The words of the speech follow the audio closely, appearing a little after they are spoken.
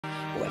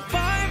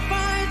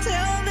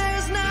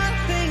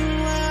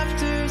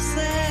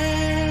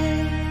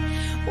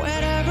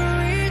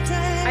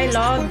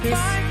love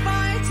this,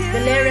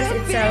 the lyrics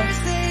itself.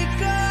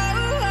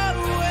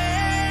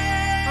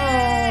 Oh.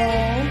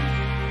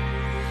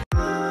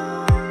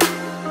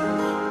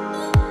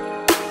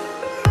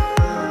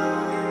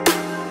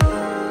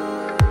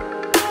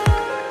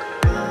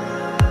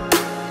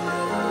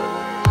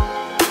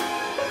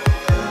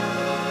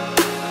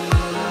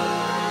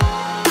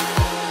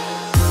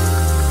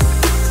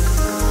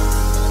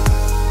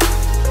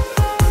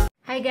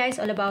 Hi guys,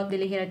 all about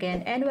Lily here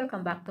again and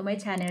welcome back to my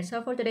channel.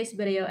 So for today's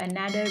video,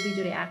 another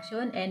video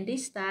reaction, and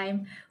this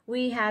time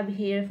we have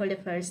here for the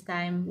first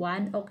time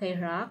one OK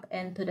Rock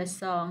and to the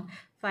song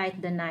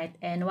Fight the Night,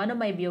 and one of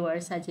my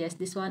viewers suggests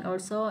this one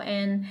also.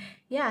 And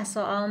yeah,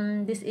 so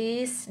this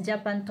is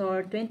Japan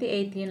Tour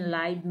 2018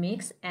 live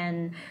mix,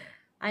 and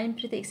I'm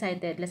pretty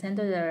excited. Listen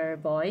to their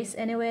voice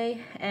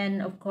anyway,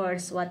 and of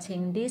course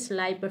watching this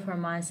live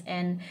performance.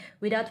 And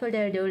without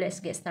further ado, let's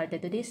get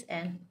started to this,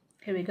 and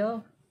here we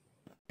go.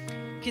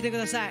 聞いてく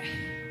ださい。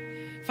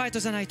ファイト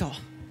じゃないと。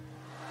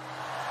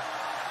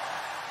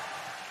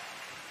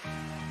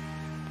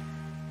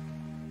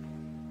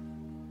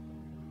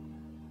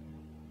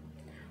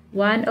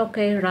One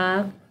OK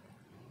Rock.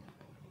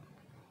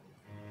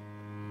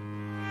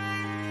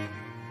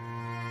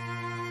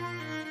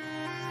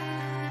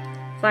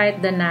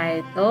 Fight the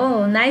Night.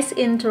 Oh, nice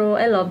intro.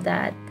 I love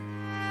that.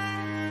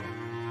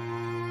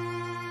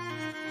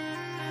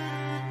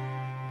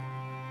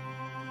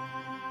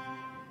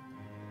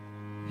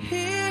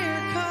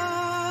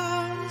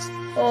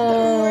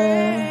 Oh,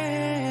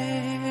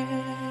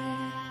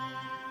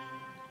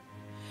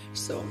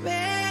 so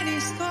many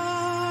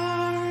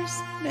stars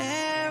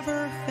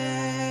never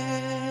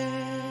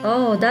fade.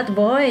 oh, that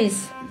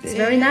voice. It's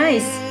very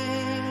nice.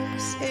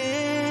 This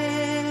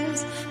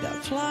is the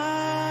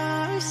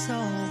price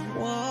of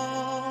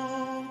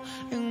war,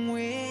 and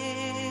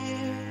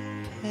we're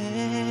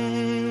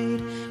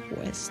paid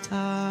with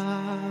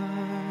time.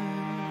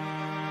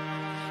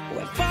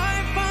 We'll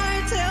fight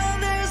till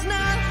there's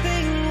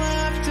nothing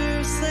left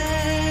to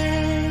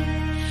say.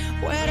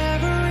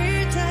 Whatever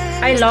it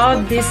takes, I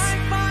love this,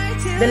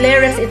 the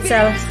lyrics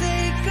itself.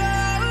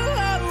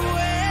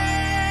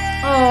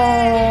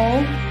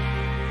 Oh,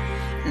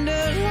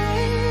 the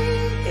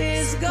light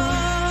is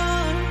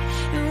gone,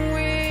 and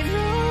we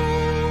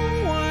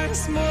know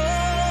once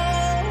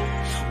more.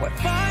 We'll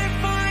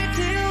fight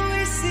till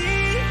we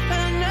see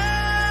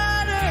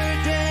another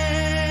day.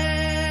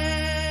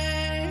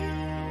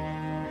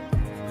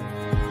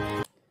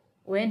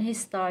 when he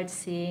starts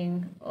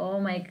singing, oh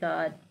my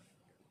god.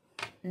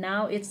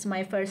 Now it's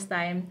my first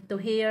time to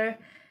hear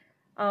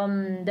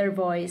their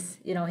voice,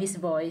 you know, his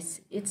voice.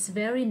 It's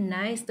very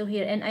nice to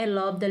hear, and I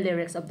love the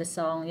lyrics of the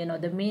song, you know,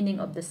 the meaning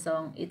of the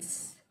song.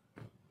 It's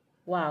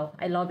wow,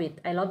 I love it.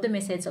 I love the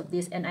message of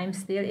this, and I'm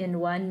still in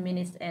 1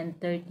 minute and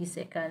 30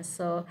 seconds.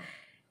 So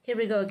here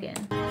we go again.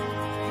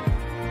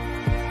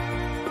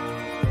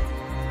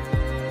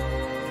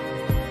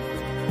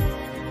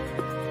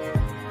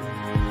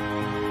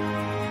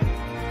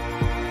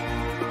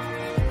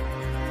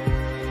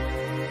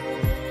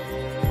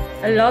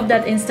 I love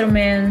that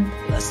instrument.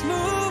 Let's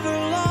move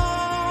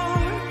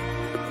along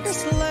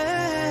this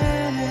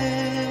land.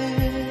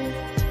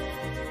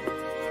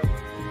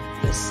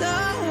 The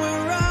sun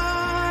will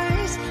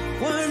rise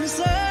once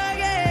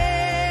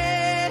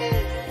again.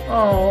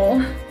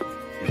 Oh,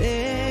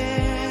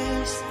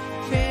 This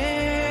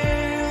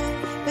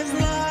field is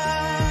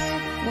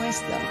like with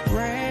the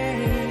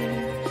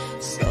brave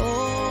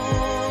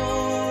souls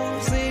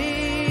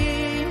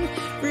in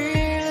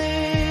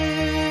relief.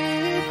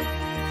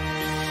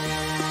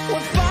 We'll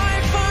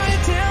fight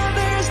till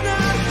there's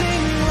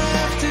nothing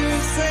left to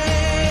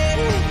say.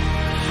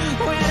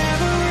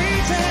 Whatever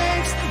it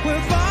takes,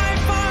 we'll fight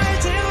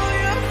till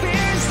your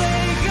fears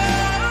they go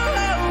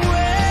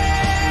away.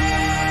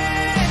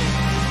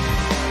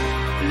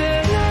 The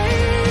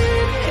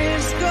light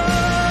is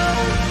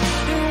gone,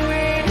 and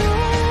we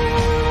know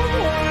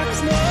once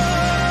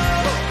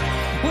more.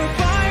 We'll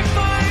fight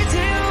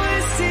till we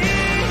see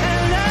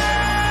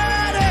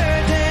another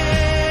day.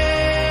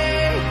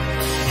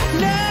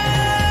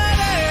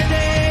 Another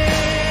day.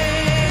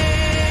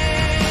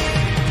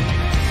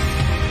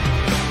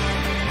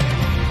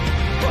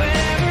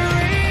 Whatever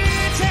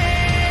it takes.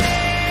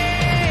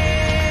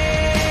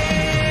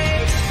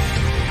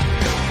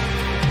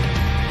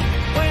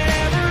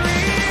 Whatever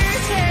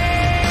it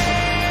takes.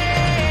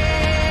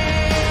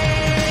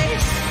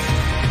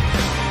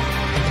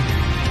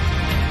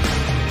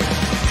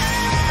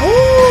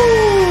 ooh.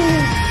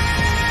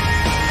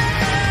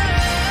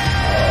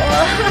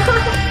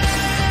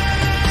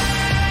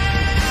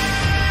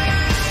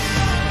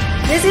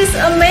 This is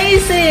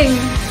amazing.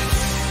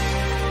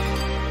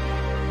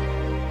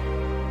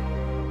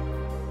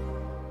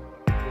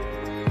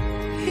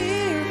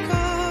 Here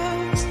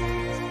comes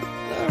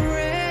the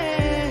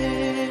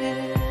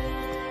rain.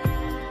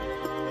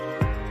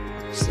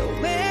 So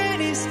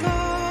many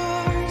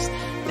scars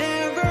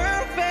never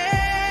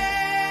fade.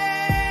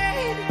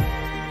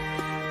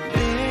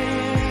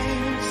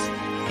 This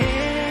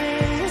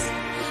is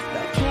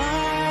the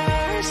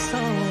price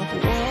of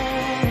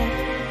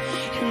war.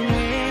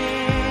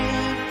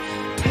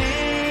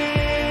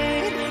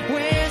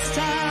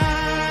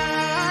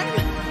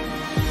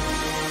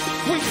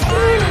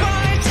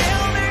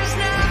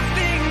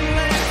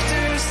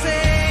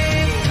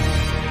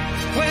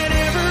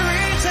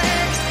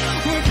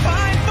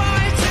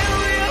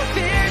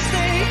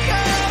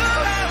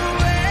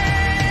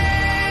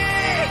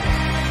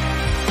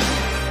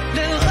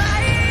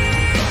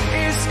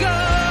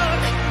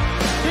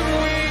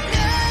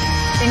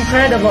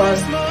 incredible. We're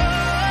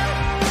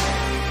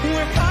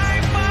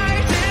fight,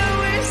 fight till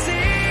we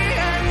see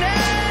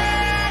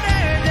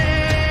another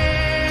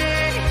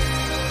day.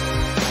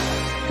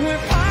 We're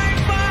fight,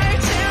 fight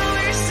till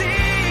we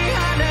see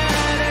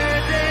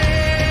another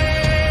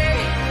day.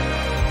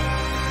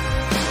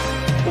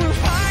 We'll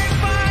fight,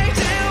 fight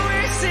till we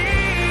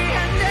see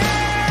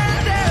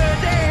another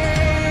day.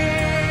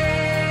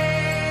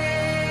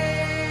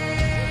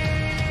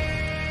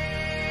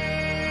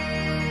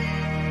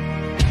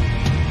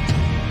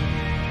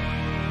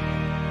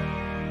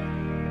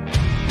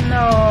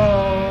 No.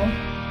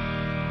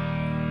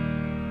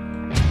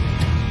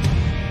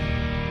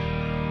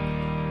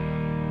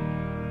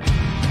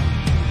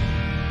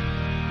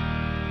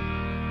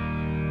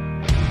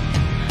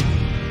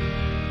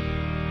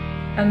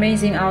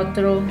 Amazing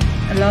outro.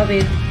 I love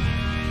it.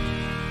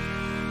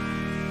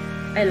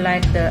 I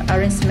like the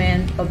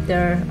arrangement of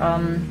their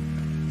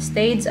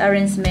stage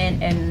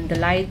arrangement and the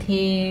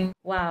lighting.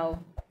 Wow.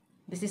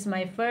 This is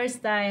my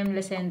first time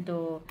listen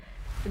to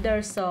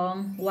their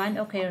song One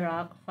OK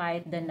Rock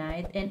Fight the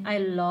Night, and I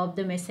love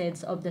the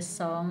message of the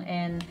song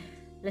and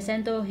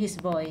listen to his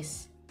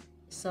voice.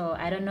 So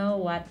I don't know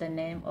what the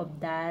name of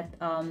that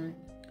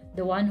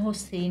the one who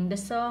sing the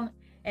song.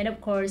 And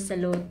of course,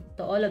 salute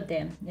to all of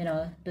them, you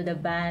know, to the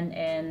band.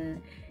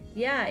 And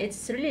yeah,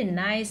 it's really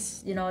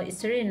nice, you know,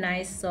 it's a really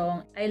nice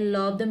song. I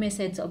love the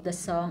message of the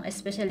song,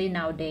 especially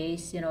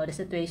nowadays, you know, the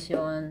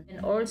situation.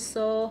 And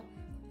also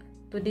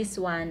to this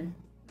one,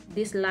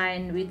 this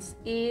line, which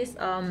is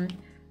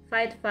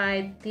fight,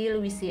 fight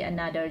till we see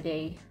another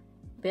day.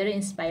 Very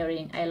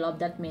inspiring. I love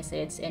that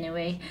message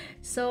anyway.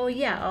 So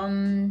yeah,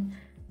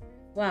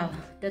 wow,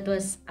 that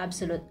was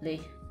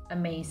absolutely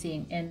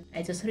amazing, and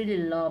I just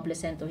really love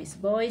listening to his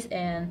voice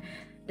and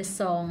the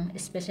song,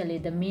 especially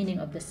the meaning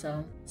of the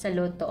song.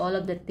 Salute to all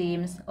of the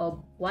teams of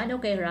One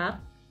OK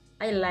Rock.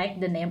 I like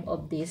the name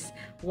of this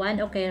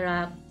One OK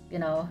Rock, you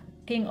know,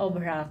 King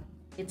of Rock.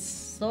 It's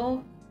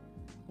so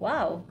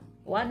wow.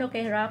 One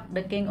OK Rock,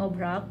 the King of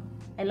Rock.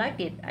 I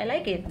like it. I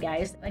like it,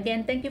 guys.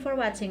 Again, thank you for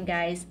watching,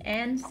 guys,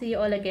 and see you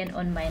all again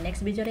on my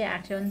next video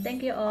reaction.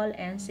 Thank you all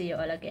and see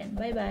you all again.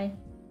 Bye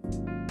bye.